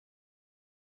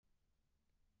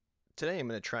Today I'm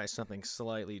going to try something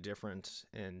slightly different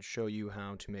and show you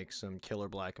how to make some killer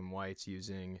black and whites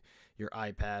using your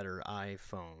iPad or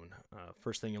iPhone.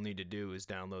 First thing you'll need to do is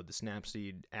download the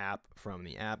Snapseed app from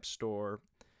the App Store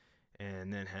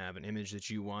and then have an image that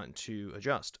you want to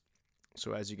adjust.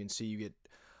 So as you can see, you get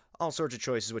all sorts of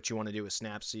choices what you want to do with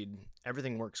Snapseed.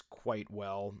 Everything works quite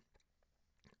well.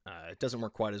 It doesn't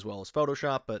work quite as well as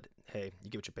Photoshop, but hey, you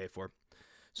get what you pay for.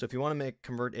 So if you want to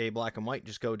convert a black and white,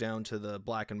 just go down to the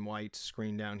black and white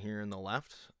screen down here in the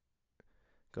left.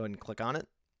 Go ahead and click on it,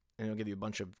 and it'll give you a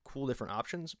bunch of cool different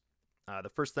options. The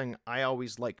first thing I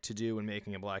always like to do when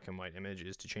making a black and white image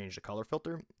is to change the color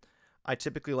filter. I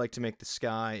typically like to make the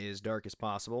sky as dark as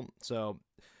possible, so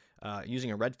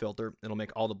using a red filter, it'll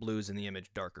make all the blues in the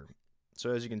image darker.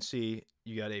 So as you can see,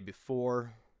 you got a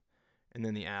before and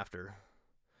then the after.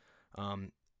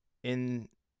 In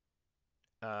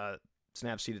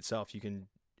Snapseed itself, you can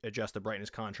adjust the brightness,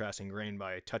 contrast, and grain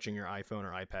by touching your iPhone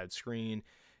or iPad screen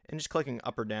and just clicking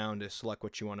up or down to select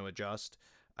what you want to adjust.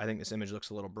 I think this image looks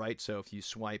a little bright, so if you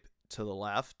swipe to the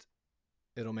left,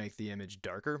 it'll make the image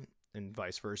darker, and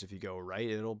vice versa. If you go right,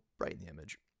 it'll brighten the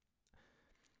image.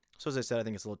 So as I said, I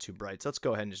think it's a little too bright, so let's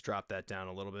go ahead and just drop that down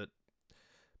a little bit.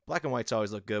 Black and whites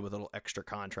always look good with a little extra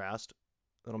contrast.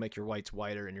 It'll make your whites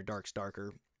whiter and your darks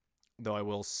darker, though I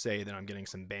will say that I'm getting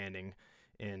some banding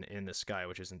in the sky,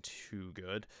 which isn't too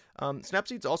good.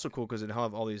 Snapseed's also cool because it'll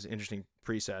have all these interesting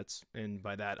presets, and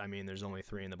by that I mean there's only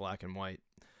 3 in the black and white.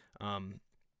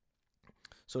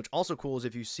 So what's also cool is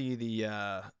if you see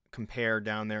the compare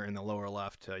down there in the lower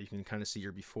left, you can kind of see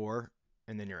your before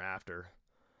and then your after.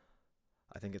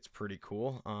 I think it's pretty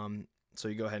cool. So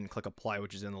you go ahead and click apply,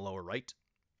 which is in the lower right.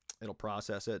 It'll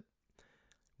process it.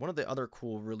 One of the other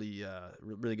cool, really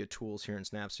good tools here in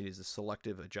Snapseed is the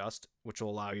selective adjust, which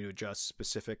will allow you to adjust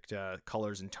specific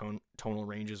colors and tonal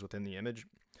ranges within the image.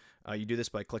 You do this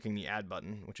by clicking the add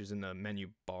button, which is in the menu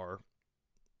bar.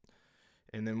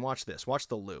 And then watch this. Watch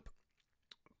the loop.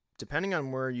 Depending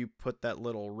on where you put that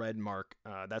little red mark,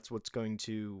 that's like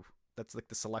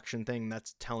the selection thing.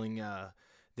 That's telling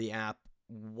the app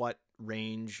what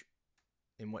range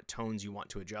and what tones you want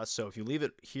to adjust. So if you leave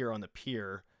it here on the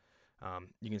pier,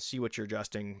 you can see what you're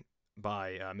adjusting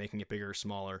by making it bigger or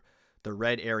smaller. The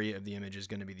red area of the image is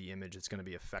going to be the image that's going to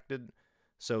be affected.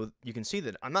 So you can see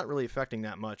that I'm not really affecting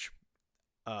that much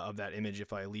of that image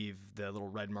if I leave the little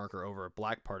red marker over a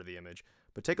black part of the image.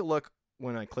 But take a look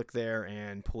when I click there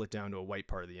and pull it down to a white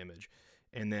part of the image.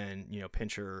 And then,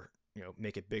 pinch or,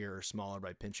 make it bigger or smaller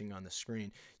by pinching on the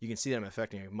screen. You can see that I'm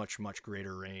affecting a much, much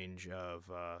greater range of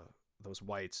those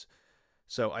whites.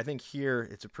 So I think here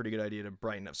it's a pretty good idea to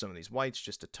brighten up some of these whites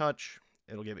just a touch.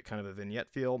 It'll give it kind of a vignette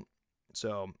feel.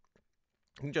 So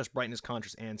you can just brightness,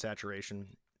 contrast, and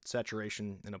saturation.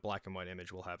 Saturation in a black and white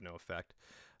image will have no effect.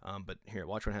 But here,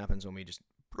 watch what happens when we just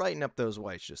brighten up those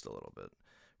whites just a little bit.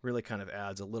 Really kind of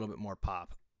adds a little bit more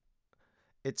pop.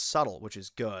 It's subtle, which is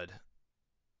good,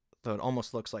 though it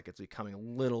almost looks like it's becoming a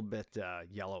little bit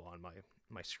yellow on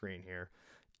my screen here,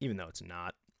 even though it's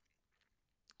not.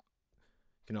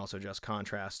 You can also adjust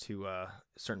contrast to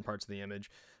certain parts of the image.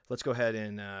 Let's go ahead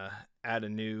and add a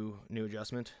new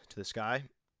adjustment to the sky.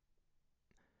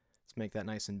 Let's make that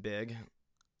nice and big.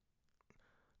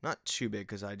 Not too big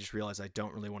because I just realized I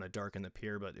don't really want to darken the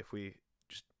pier, but if we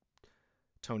just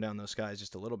tone down those skies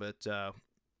just a little bit, I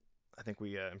think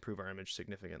we improve our image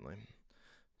significantly.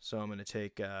 So I'm going to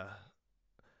take 2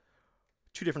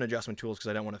 different adjustment tools because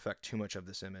I don't want to affect too much of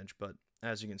this image, but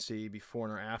as you can see,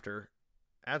 before and after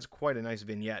adds quite a nice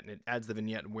vignette, and it adds the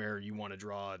vignette where you want to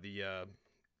draw the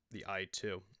eye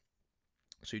to.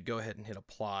 So you'd go ahead and hit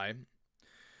apply.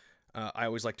 I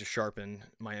always like to sharpen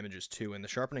my images too, and the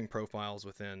sharpening profiles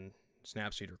within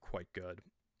Snapseed are quite good.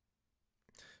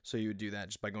 So you would do that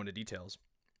just by going to details.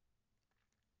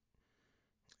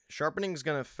 Sharpening is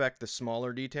going to affect the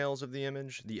smaller details of the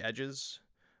image, the edges.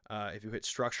 If you hit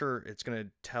structure, it's going to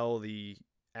tell the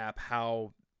app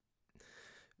how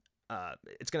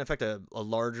it's going to affect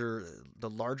the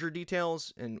larger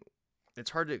details, and it's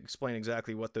hard to explain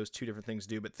exactly what those 2 different things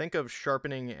do, but think of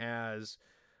sharpening as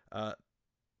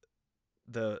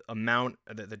the amount,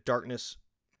 the darkness.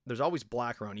 There's always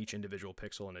black around each individual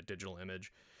pixel in a digital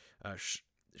image.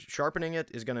 Sharpening it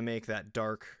is going to make that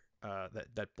dark,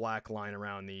 that black line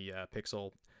around the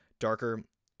pixel darker,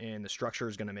 and the structure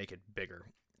is going to make it bigger.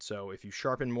 So if you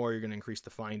sharpen more, you're going to increase the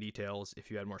fine details. If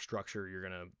you add more structure, you're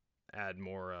going to add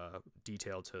more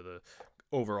detail to the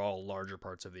overall larger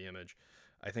parts of the image.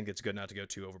 I think it's good not to go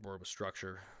too overboard with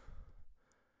structure.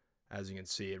 As you can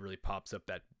see, it really pops up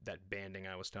that banding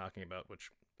I was talking about, which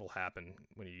will happen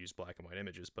when you use black and white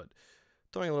images. But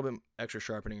throwing a little bit extra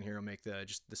sharpening in here will make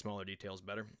just the smaller details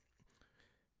better.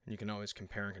 And you can always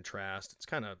compare and contrast. It's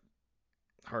kind of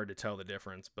hard to tell the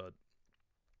difference, but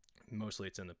mostly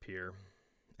it's in the pier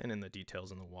and in the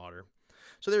details in the water.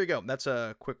 So there you go. That's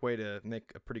a quick way to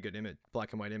make a pretty good image,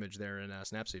 black and white image there in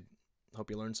Snapseed. Hope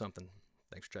you learned something.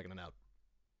 Thanks for checking it out.